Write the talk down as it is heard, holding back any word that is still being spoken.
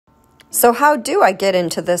So how do I get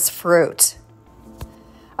into this fruit?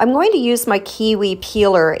 I'm going to use my kiwi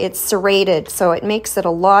peeler. It's serrated, so it makes it a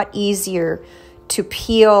lot easier to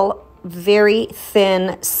peel very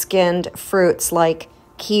thin-skinned fruits like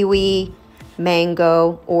kiwi,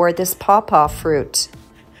 mango, or this pawpaw fruit.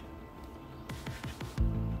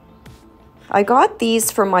 I got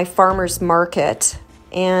these from my farmer's market,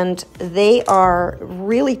 and they are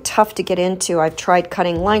really tough to get into. I've tried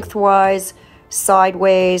cutting lengthwise,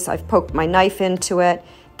 sideways, I've poked my knife into it.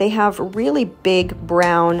 They have really big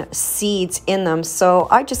brown seeds in them, so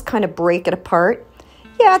I just kind of break it apart.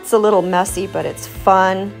 Yeah, it's a little messy, but it's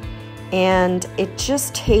fun, and it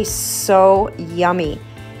just tastes so yummy.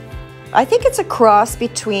 I think it's a cross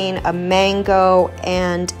between a mango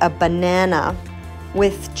and a banana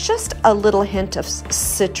with just a little hint of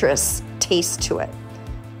citrus taste to it.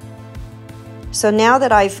 So now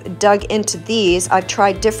that I've dug into these, I've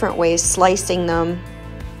tried different ways slicing them.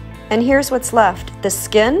 And here's what's left, the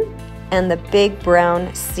skin and the big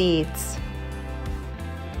brown seeds.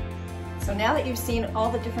 So now that you've seen all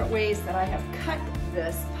the different ways that I have cut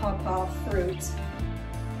this pawpaw fruit,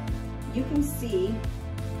 you can see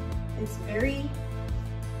it's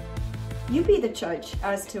you be the judge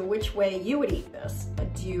as to which way you would eat this.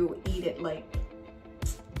 Do you eat it like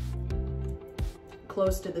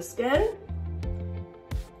close to the skin?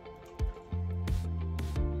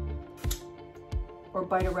 Or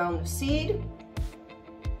bite around the seed?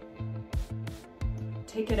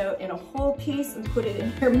 Take it out in a whole piece and put it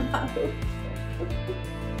in your mouth.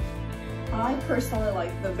 I personally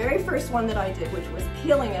like the very first one that I did, which was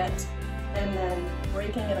peeling it and then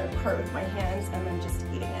breaking it apart with my hands and then just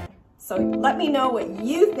eating it. So let me know what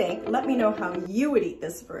you think. Let me know how you would eat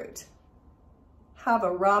this fruit. Have a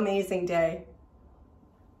RAWmazing day.